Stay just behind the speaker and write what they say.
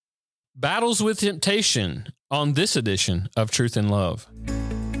Battles with Temptation on this edition of Truth and Love.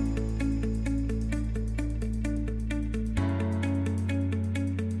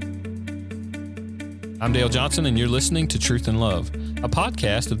 I'm Dale Johnson, and you're listening to Truth and Love, a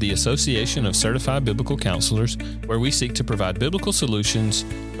podcast of the Association of Certified Biblical Counselors, where we seek to provide biblical solutions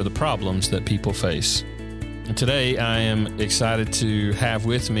for the problems that people face. And today, I am excited to have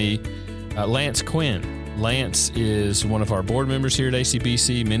with me Lance Quinn. Lance is one of our board members here at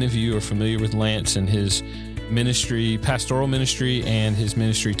ACBC. Many of you are familiar with Lance and his ministry, pastoral ministry, and his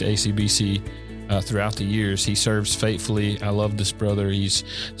ministry to ACBC throughout the years. He serves faithfully. I love this brother. He's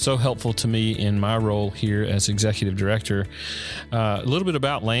so helpful to me in my role here as executive director. A little bit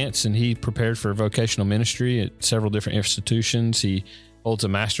about Lance, and he prepared for vocational ministry at several different institutions. He holds a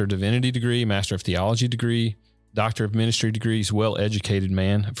Master of Divinity degree, Master of Theology degree, Doctor of Ministry degrees, well-educated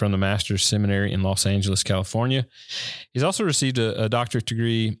man from the Master's Seminary in Los Angeles, California. He's also received a doctorate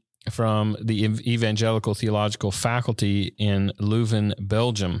degree from the Evangelical Theological Faculty in Leuven,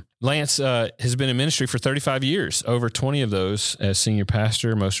 Belgium. Lance has been in ministry for 35 years, over 20 of those as senior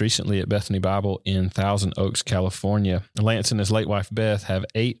pastor, most recently at Bethany Bible in Thousand Oaks, California. Lance and his late wife, Beth, have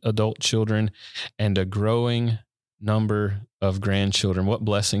 8 adult children and a growing number of grandchildren. What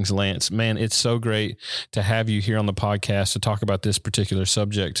blessings, Lance. Man, it's so great to have you here on the podcast to talk about this particular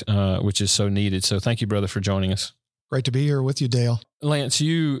subject, which is so needed. So thank you, brother, for joining us. Great to be here with you, Dale. Lance,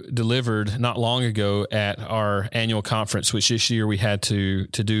 you delivered not long ago at our annual conference, which this year we had to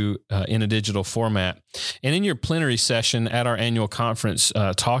do in a digital format. And in your plenary session at our annual conference,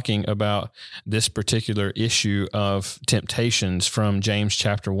 talking about this particular issue of temptations from James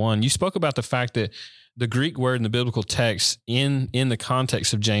chapter 1, you spoke about the fact that the Greek word in the biblical text in the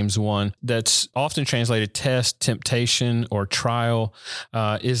context of James 1 that's often translated test, temptation, or trial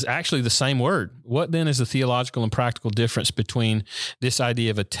is actually the same word. What then is the theological and practical difference between this idea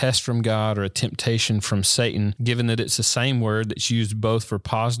of a test from God or a temptation from Satan, given that it's the same word that's used both for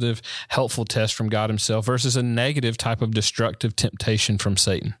positive, helpful test from God himself versus a negative type of destructive temptation from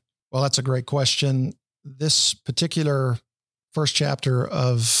Satan? Well, that's a great question. This particular first chapter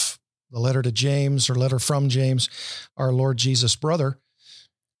of the letter to James, or letter from James, our Lord Jesus' brother,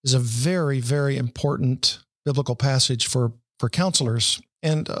 is a very, very important biblical passage for counselors,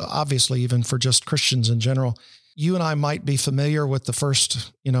 and obviously even for just Christians in general. You and I might be familiar with the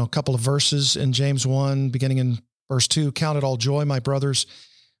first, couple of verses in James 1, beginning in verse 2. Count it all joy, my brothers,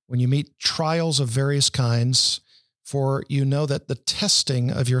 when you meet trials of various kinds, for you know that the testing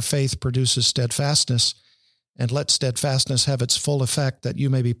of your faith produces steadfastness. And let steadfastness have its full effect, that you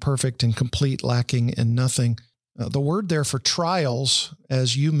may be perfect and complete, lacking in nothing. The word there for trials,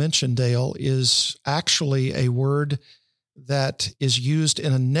 as you mentioned, Dale, is actually a word that is used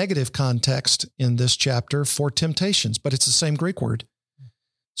in a negative context in this chapter for temptations, but it's the same Greek word.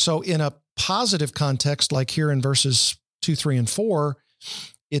 So in a positive context, like here in verses 2, 3, and 4,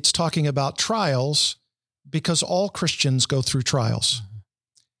 it's talking about trials because all Christians go through trials.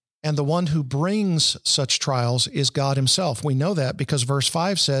 And the one who brings such trials is God himself. We know that because verse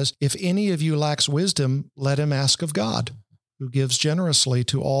 5 says, if any of you lacks wisdom, let him ask of God, who gives generously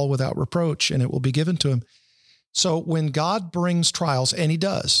to all without reproach, and it will be given to him. So when God brings trials, and he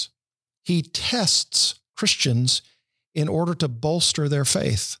does, he tests Christians in order to bolster their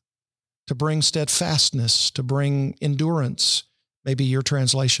faith, to bring steadfastness, to bring endurance, maybe your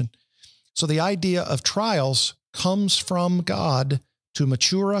translation. So the idea of trials comes from God to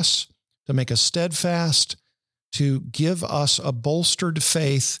mature us, to make us steadfast, to give us a bolstered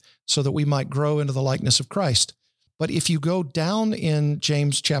faith so that we might grow into the likeness of Christ. But if you go down in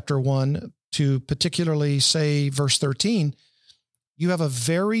James chapter 1 to particularly, say, verse 13, you have a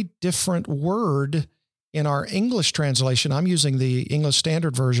very different word in our English translation. I'm using the English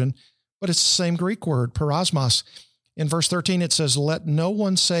Standard Version, but it's the same Greek word, parasmos. In verse 13, it says, let no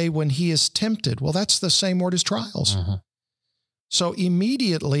one say when he is tempted. Well, that's the same word as trials. Uh-huh. So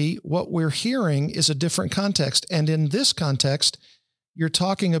immediately what we're hearing is a different context. And in this context, you're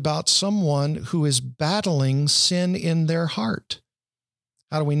talking about someone who is battling sin in their heart.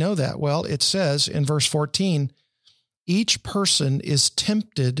 How do we know that? Well, it says in verse 14, each person is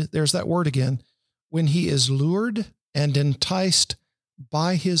tempted, there's that word again, when he is lured and enticed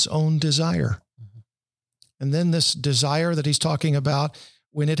by his own desire. Mm-hmm. And then this desire that he's talking about,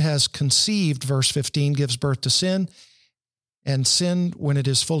 when it has conceived, verse 15, gives birth to sin. And sin, when it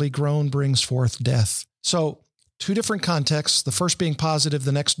is fully grown, brings forth death. So 2 different contexts, the first being positive,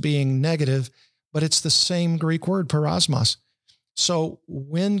 the next being negative, but it's the same Greek word, parasmos. So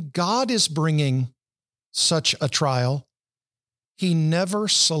when God is bringing such a trial, he never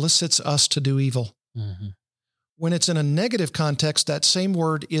solicits us to do evil. Mm-hmm. When it's in a negative context, that same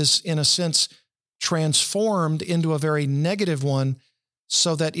word is, in a sense, transformed into a very negative one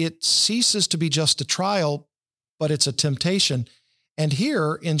so that it ceases to be just a trial, but it's a temptation. And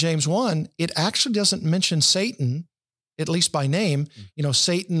here in James 1, it actually doesn't mention Satan, at least by name,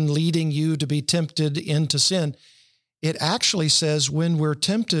 Satan leading you to be tempted into sin. It actually says when we're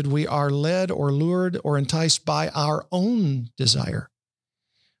tempted, we are led or lured or enticed by our own desire,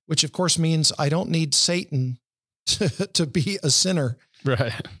 which of course means I don't need Satan to be a sinner.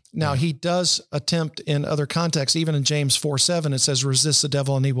 Right. Now, he does attempt in other contexts, even in James 4:7, it says, resist the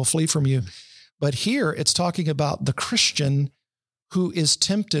devil and he will flee from you. But here it's talking about the Christian who is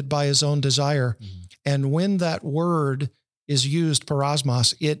tempted by his own desire. And when that word is used,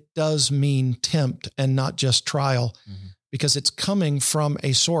 parasmos, it does mean tempt and not just trial, because it's coming from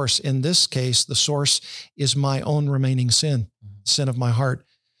a source. In this case, the source is my own remaining sin, sin of my heart.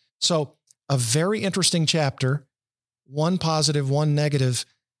 So a very interesting chapter, one positive, one negative.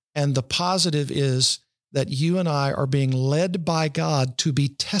 And the positive is that you and I are being led by God to be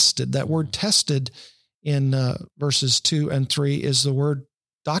tested. That word tested in verses 2 and 3 is the word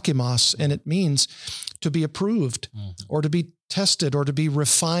dokimos, and it means to be approved or to be tested or to be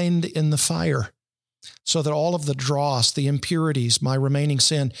refined in the fire so that all of the dross, the impurities, my remaining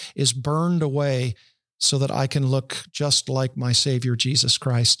sin is burned away so that I can look just like my Savior, Jesus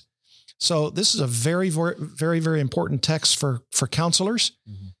Christ. So this is a very, very, very important text for counselors.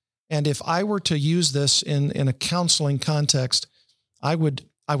 And if I were to use this in a counseling context, I would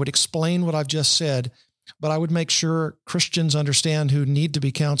explain what I've just said, but I would make sure Christians understand who need to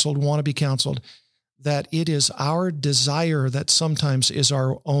be counseled, want to be counseled, that it is our desire that sometimes is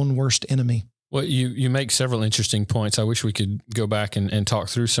our own worst enemy. Well, you make several interesting points. I wish we could go back and talk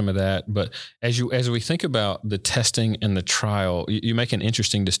through some of that. But as we think about the testing and the trial, you make an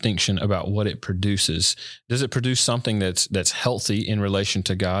interesting distinction about what it produces. Does it produce something that's healthy in relation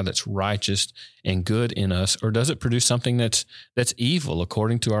to God, that's righteous and good in us, or does it produce something that's evil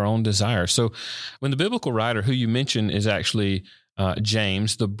according to our own desire? So when the biblical writer who you mentioned is actually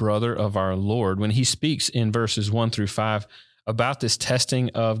James, the brother of our Lord, when he speaks in verses 1-5 about this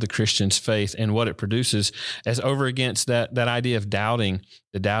testing of the Christian's faith and what it produces, as over against that idea of doubting,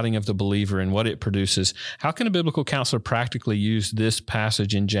 the doubting of the believer and what it produces, how can a biblical counselor practically use this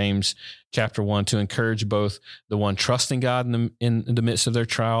passage in James chapter 1 to encourage both the one trusting God in the midst of their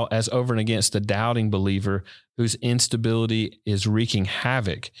trial as over and against the doubting believer whose instability is wreaking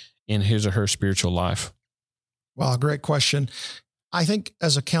havoc in his or her spiritual life? Well, great question. I think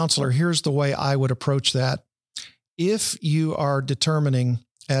as a counselor, here's the way I would approach that. If you are determining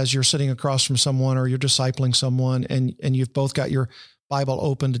as you're sitting across from someone or you're discipling someone and you've both got your Bible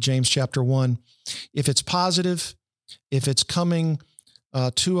open to James chapter 1, if it's positive, if it's coming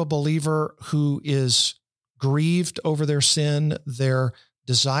to a believer who is grieved over their sin, they're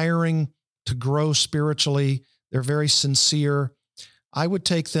desiring to grow spiritually, they're very sincere, I would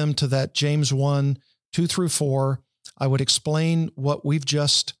take them to that James 1, 2-4. I would explain what we've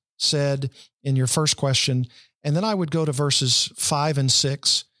just said in your first question. And then I would go to verses 5 and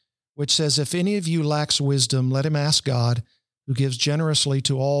 6, which says, if any of you lacks wisdom, let him ask God, who gives generously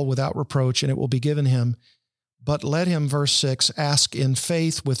to all without reproach, and it will be given him. But let him, verse 6, ask in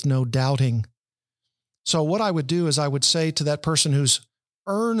faith with no doubting. So what I would do is I would say to that person who's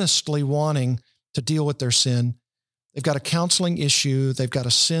earnestly wanting to deal with their sin, they've got a counseling issue, they've got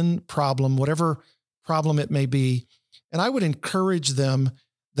a sin problem, whatever problem it may be, and I would encourage them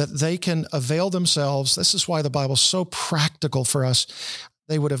that they can avail themselves. This is why the Bible is so practical for us.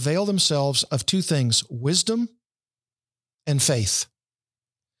 They would avail themselves of two things, wisdom and faith.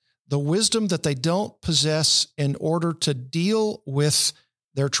 The wisdom that they don't possess in order to deal with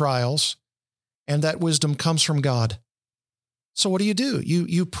their trials, and that wisdom comes from God. So what do?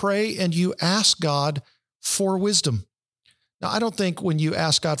 You pray and you ask God for wisdom. Now, I don't think when you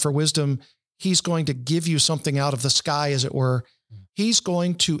ask God for wisdom, he's going to give you something out of the sky, as it were. He's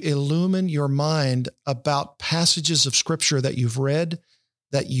going to illumine your mind about passages of Scripture that you've read,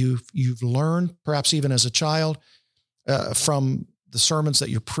 that you've learned, perhaps even as a child, from the sermons that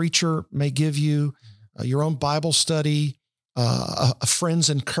your preacher may give you, your own Bible study, a friend's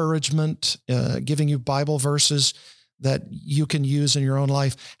encouragement, giving you Bible verses that you can use in your own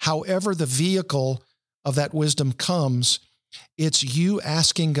life. However the vehicle of that wisdom comes, it's you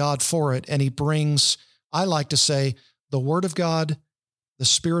asking God for it, and he brings, I like to say, the Word of God, the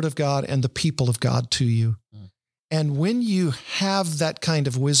Spirit of God, and the people of God to you. And when you have that kind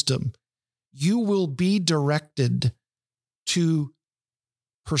of wisdom, you will be directed to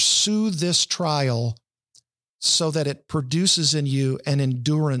pursue this trial so that it produces in you an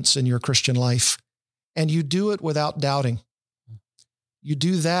endurance in your Christian life. And you do it without doubting. You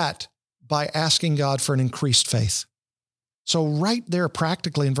do that by asking God for an increased faith. So right there,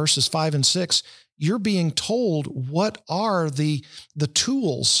 practically in verses 5 and 6, you're being told what are the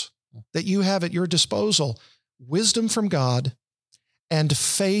tools that you have at your disposal. Wisdom from God and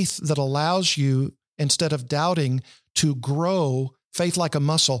faith that allows you, instead of doubting, to grow faith like a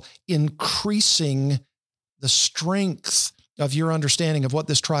muscle, increasing the strength of your understanding of what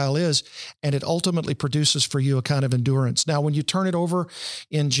this trial is, and it ultimately produces for you a kind of endurance. Now, when you turn it over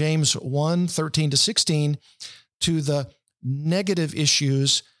in James 1, 13 to 16, to the negative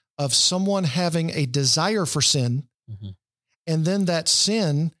issues of someone having a desire for sin, and then that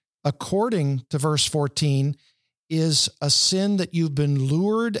sin, according to verse 14, is a sin that you've been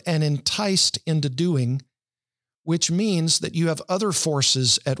lured and enticed into doing, which means that you have other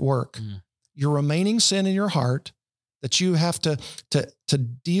forces at work. Your remaining sin in your heart that you have to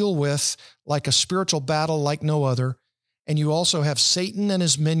deal with like a spiritual battle like no other. And you also have Satan and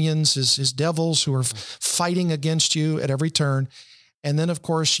his minions, his devils who are fighting against you at every turn. And then, of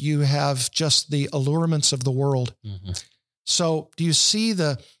course, you have just the allurements of the world. So do you see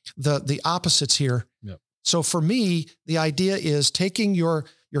the opposites here? Yep. So for me, the idea is taking your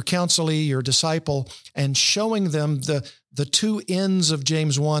counselee, your disciple, and showing them the two ends of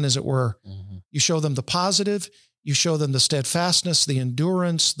James 1, as it were. You show them the positive, you show them the steadfastness, the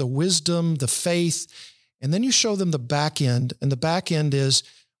endurance, the wisdom, the faith, and then you show them the back end. And the back end is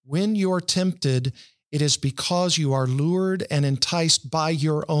when you're tempted, it is because you are lured and enticed by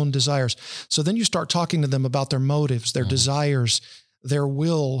your own desires. So then you start talking to them about their motives, their desires, their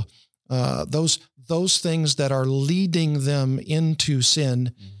will, those things that are leading them into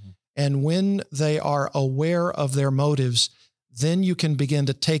sin. And when they are aware of their motives, then you can begin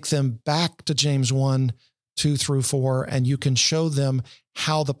to take them back to James 1, 2 through 4, and you can show them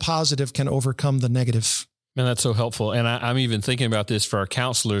how the positive can overcome the negative. Man, that's so helpful. And I'm even thinking about this for our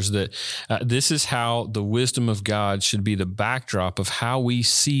counselors, that this is how the wisdom of God should be the backdrop of how we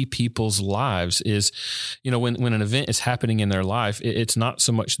see people's lives is, when an event is happening in their life, it's not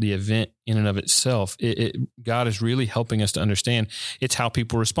so much the event in and of itself. God is really helping us to understand it's how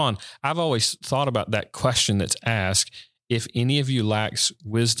people respond. I've always thought about that question that's asked, if any of you lacks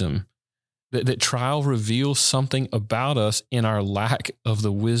wisdom, that trial reveals something about us in our lack of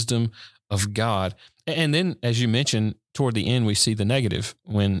the wisdom of God. And then, as you mentioned, toward the end, we see the negative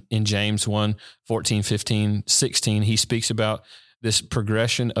when in James 1, 14, 15, 16, he speaks about this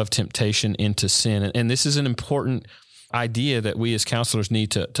progression of temptation into sin. And this is an important idea that we as counselors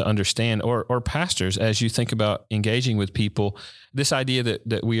need to understand, or pastors, as you think about engaging with people, this idea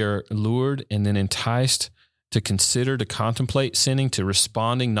that we are lured and then enticed to consider, to contemplate sinning, to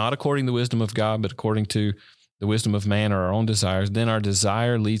responding, not according to the wisdom of God, but according to the wisdom of man or our own desires. Then our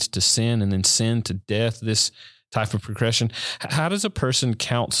desire leads to sin, and then sin to death, this type of progression. How does a person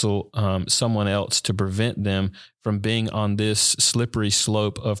counsel someone else to prevent them from being on this slippery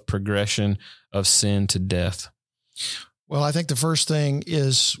slope of progression of sin to death? Well, I think the first thing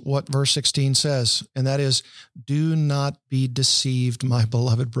is what verse 16 says, and that is, do not be deceived, my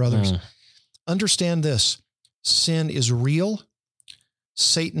beloved brothers. Understand this. Sin is real.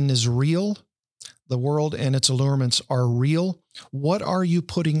 Satan is real. The world and its allurements are real. What are you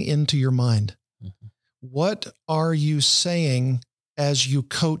putting into your mind? What are you saying as you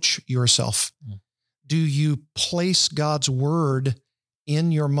coach yourself? Do you place God's word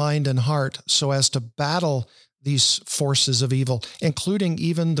in your mind and heart so as to battle these forces of evil, including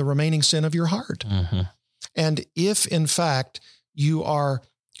even the remaining sin of your heart? And if, in fact, you are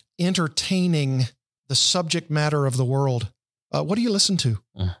entertaining the subject matter of the world, what do you listen to?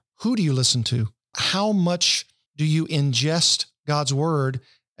 Who do you listen to? How much do you ingest God's word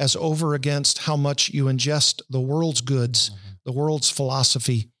as over against how much you ingest the world's goods, the world's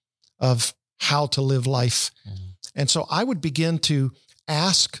philosophy of how to live life? And so I would begin to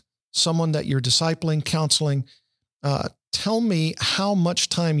ask someone that you're discipling, counseling, tell me how much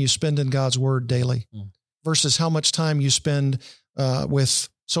time you spend in God's word daily versus how much time you spend with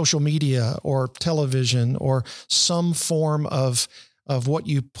social media or television or some form of what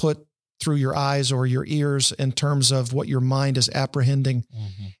you put through your eyes or your ears in terms of what your mind is apprehending.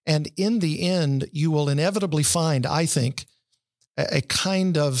 And in the end, you will inevitably find, I think, a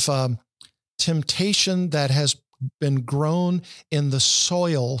kind of temptation that has been grown in the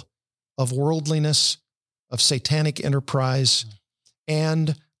soil of worldliness, of satanic enterprise,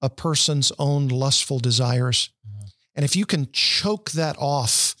 and a person's own lustful desires. And if you can choke that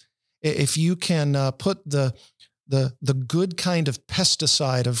off, if you can put the the good kind of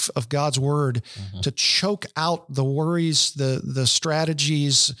pesticide of God's word to choke out the worries, the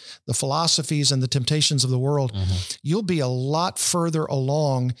strategies, the philosophies, and the temptations of the world, you'll be a lot further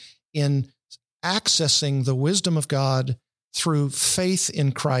along in accessing the wisdom of God through faith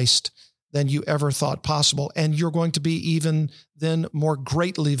in Christ than you ever thought possible. And you're going to be even then more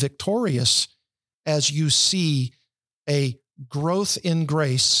greatly victorious as you see a growth in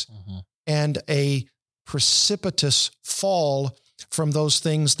grace and a precipitous fall from those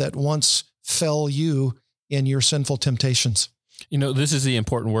things that once fell you in your sinful temptations. You know, this is the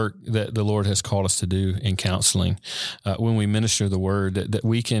important work that the Lord has called us to do in counseling. When we minister the word, that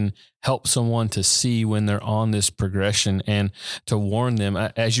we can help someone to see when they're on this progression and to warn them.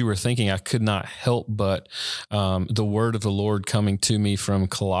 As you were thinking, I could not help but the word of the Lord coming to me from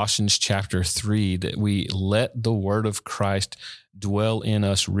Colossians chapter 3, that we let the word of Christ dwell in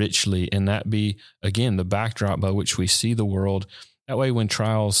us richly, and that be, again, the backdrop by which we see the world. That way, when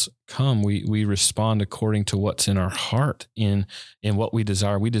trials come, we respond according to what's in our heart, in what we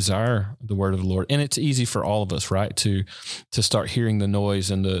desire. We desire the word of the Lord. And it's easy for all of us, right, to start hearing the noise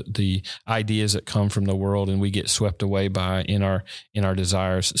and the ideas that come from the world, and we get swept away by in our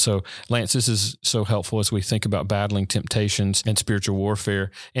desires. So, Lance, this is so helpful as we think about battling temptations and spiritual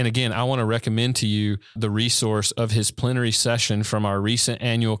warfare. And again, I want to recommend to you the resource of his plenary session from our recent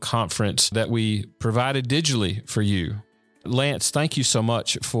annual conference that we provided digitally for you. Lance, thank you so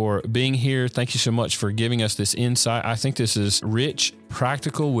much for being here. Thank you so much for giving us this insight. I think this is rich,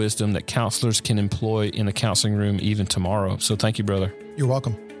 practical wisdom that counselors can employ in the counseling room even tomorrow. So thank you, brother. You're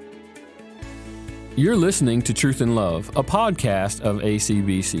welcome. You're listening to Truth and Love, a podcast of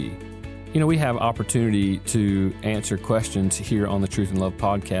ACBC. You know, we have opportunity to answer questions here on the Truth and Love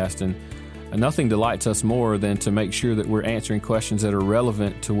podcast, and nothing delights us more than to make sure that we're answering questions that are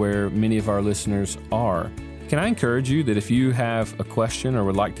relevant to where many of our listeners are. Can I encourage you that if you have a question or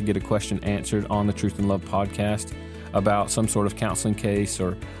would like to get a question answered on the Truth and Love podcast about some sort of counseling case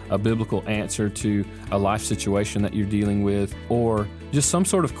or a biblical answer to a life situation that you're dealing with, or just some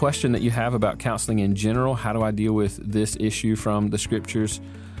sort of question that you have about counseling in general, how do I deal with this issue from the scriptures?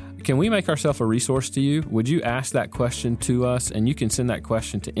 Can we make ourselves a resource to you? Would you ask that question to us? And you can send that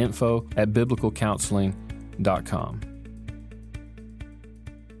question to info@biblicalcounseling.com.